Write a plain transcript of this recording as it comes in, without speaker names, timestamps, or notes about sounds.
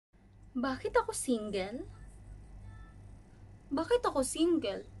Bakit ako single? Bakit ako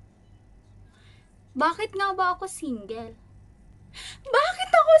single? Bakit nga ba ako single?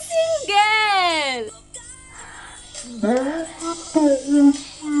 Bakit ako single?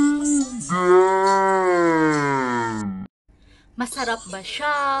 Masarap ba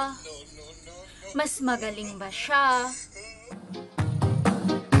siya? Mas magaling ba siya?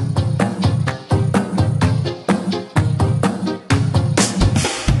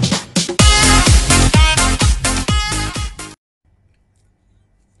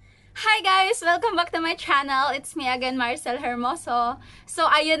 Hi guys! Welcome back to my channel. It's me again, Maricel Hermoso. So,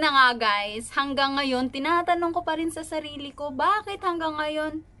 ayun na nga guys. Hanggang ngayon, tinatanong ko pa rin sa sarili ko, bakit hanggang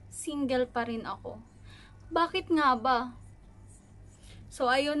ngayon, single pa rin ako? Bakit nga ba? So,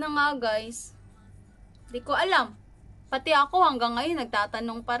 ayun na nga guys. Di ko alam. Pati ako hanggang ngayon,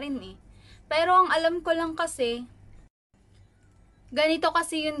 nagtatanong pa rin eh. Pero ang alam ko lang kasi, ganito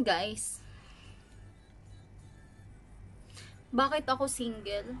kasi yun guys. Bakit ako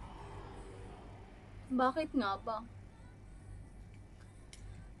single? Bakit nga ba?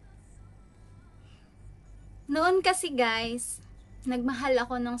 Noon kasi guys, nagmahal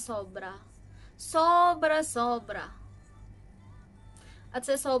ako ng sobra. Sobra. At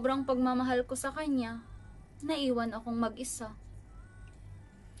sa sobrang pagmamahal ko sa kanya, naiwan akong mag-isa.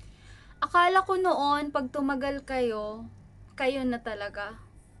 Akala ko noon, pag tumagal kayo, kayo na talaga.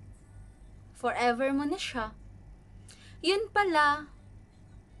 Forever mo na siya. Yun pala,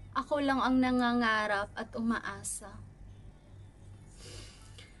 ako lang ang nangangarap at umaasa.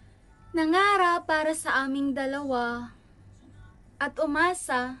 Nangarap para sa aming dalawa at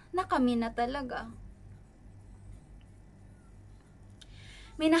umasa na kami na talaga.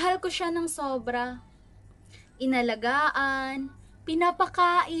 Minahal ko siya ng sobra. Inalagaan,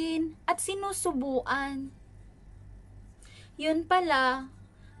 pinapakain at sinusubuan. Yun pala,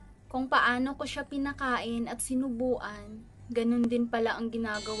 kung paano ko siya pinakain at sinubuan, ganun din pala ang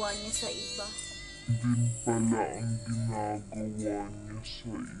ginagawa niya sa iba.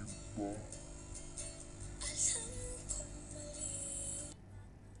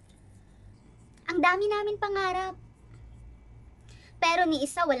 Ang dami namin pangarap. Pero ni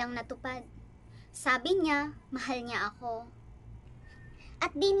isa walang natupad. Sabi niya, mahal niya ako.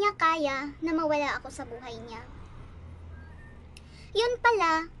 At di niya kaya na mawala ako sa buhay niya. Yun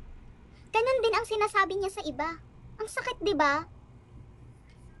pala, ganun din ang sinasabi niya sa iba. Ang sakit, di ba?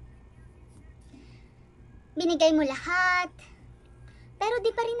 Binigay mo lahat, pero di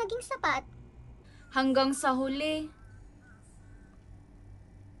pa rin naging sapat. Hanggang sa huli,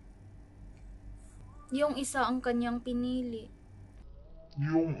 yung isa ang kanyang pinili.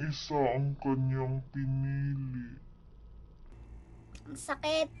 Ang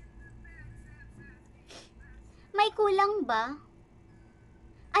sakit. May kulang ba?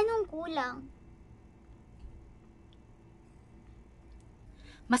 Anong kulang?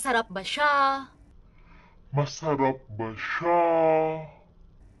 Masarap ba siya? Mas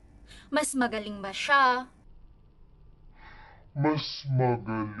magaling ba siya?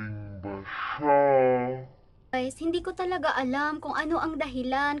 Guys, hindi ko talaga alam kung ano ang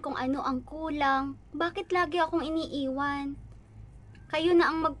dahilan, kung ano ang kulang. Bakit lagi akong iniiwan? Kayo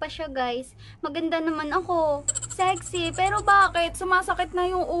na ang magpasya guys. Maganda naman ako. Sexy. Pero bakit? Sumasakit na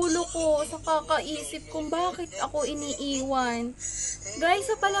yung ulo ko sa kakaisip kung bakit ako iniiwan.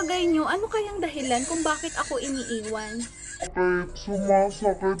 Guys, sa palagay nyo, ano kayang dahilan kung bakit ako iniiwan?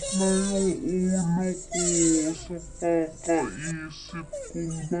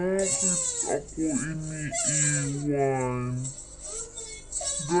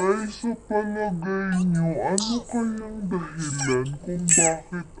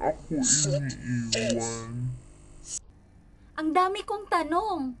 Ang dami kong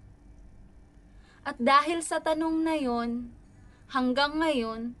tanong. At dahil sa tanong na yon, hanggang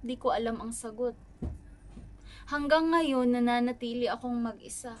ngayon, di ko alam ang sagot. Hanggang ngayon, nananatili akong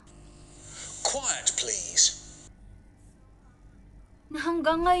mag-isa. Quiet, please. Na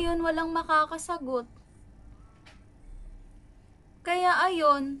hanggang ngayon, walang makakasagot. Kaya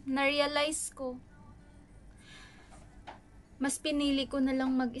ayon, na-realize ko. Mas pinili ko na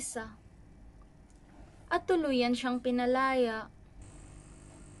lang mag-isa. At tuluyan siyang pinalaya.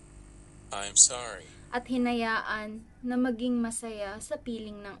 I'm sorry. At hinayaan na maging masaya sa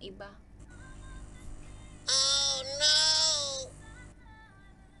piling ng iba. Oh no!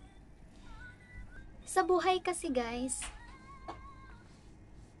 Sa buhay kasi guys,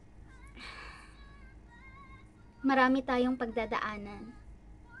 marami tayong pagdadaanan.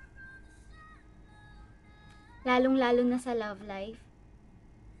 Lalong-lalo na sa love life.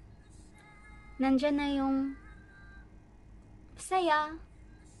 Nandyan na yung saya,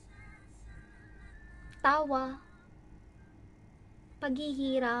 tawa,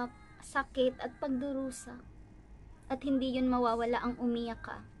 paghihirap, sakit at pagdurusa. At hindi yun mawawala ang umiyak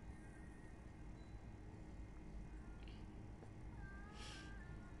ka.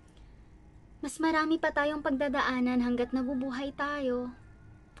 Mas marami pa tayong pagdadaanan hanggat nabubuhay tayo.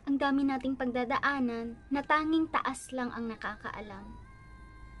 Ang dami nating pagdadaanan na tanging taas lang ang nakakaalam.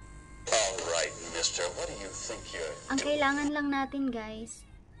 All right, mister. What do you think you're Ang kailangan lang natin, guys,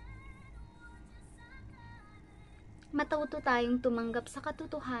 matuto tayong tumanggap sa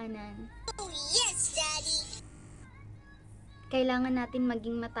katotohanan. Oh, yes, Daddy! Kailangan natin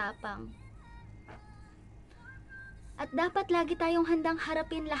maging matapang. At dapat lagi tayong handang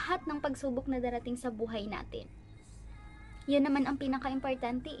harapin lahat ng pagsubok na darating sa buhay natin. Yun naman ang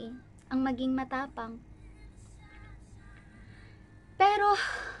pinaka-importante ang maging matapang. Pero,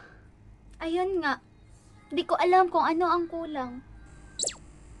 ayun nga, di ko alam kung ano ang kulang.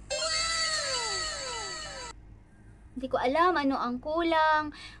 Di ko alam ano ang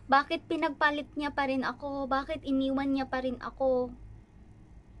kulang, bakit pinagpalit niya pa rin ako, bakit iniwan niya pa rin ako.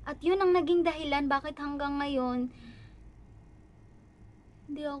 At yun ang naging dahilan bakit hanggang ngayon,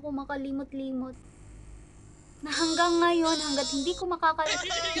 hindi ako makalimot-limot. Na hanggang ngayon, hanggat hindi ko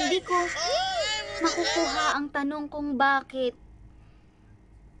makukuha ang tanong kung bakit,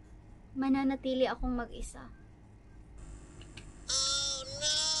 mananatili akong mag-isa.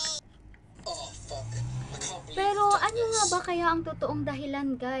 Pero ano nga ba kaya ang totoong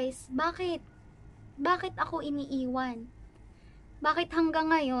dahilan, guys? Bakit? Bakit ako iniiwan? Bakit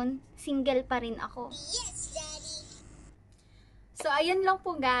hanggang ngayon, single pa rin ako? Yes, Daddy! So, ayun lang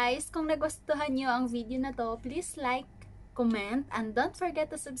po guys. Kung nagustuhan nyo ang video na to, please like, comment, and don't forget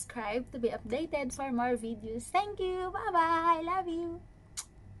to subscribe to be updated for more videos. Thank you! Bye-bye! Love you!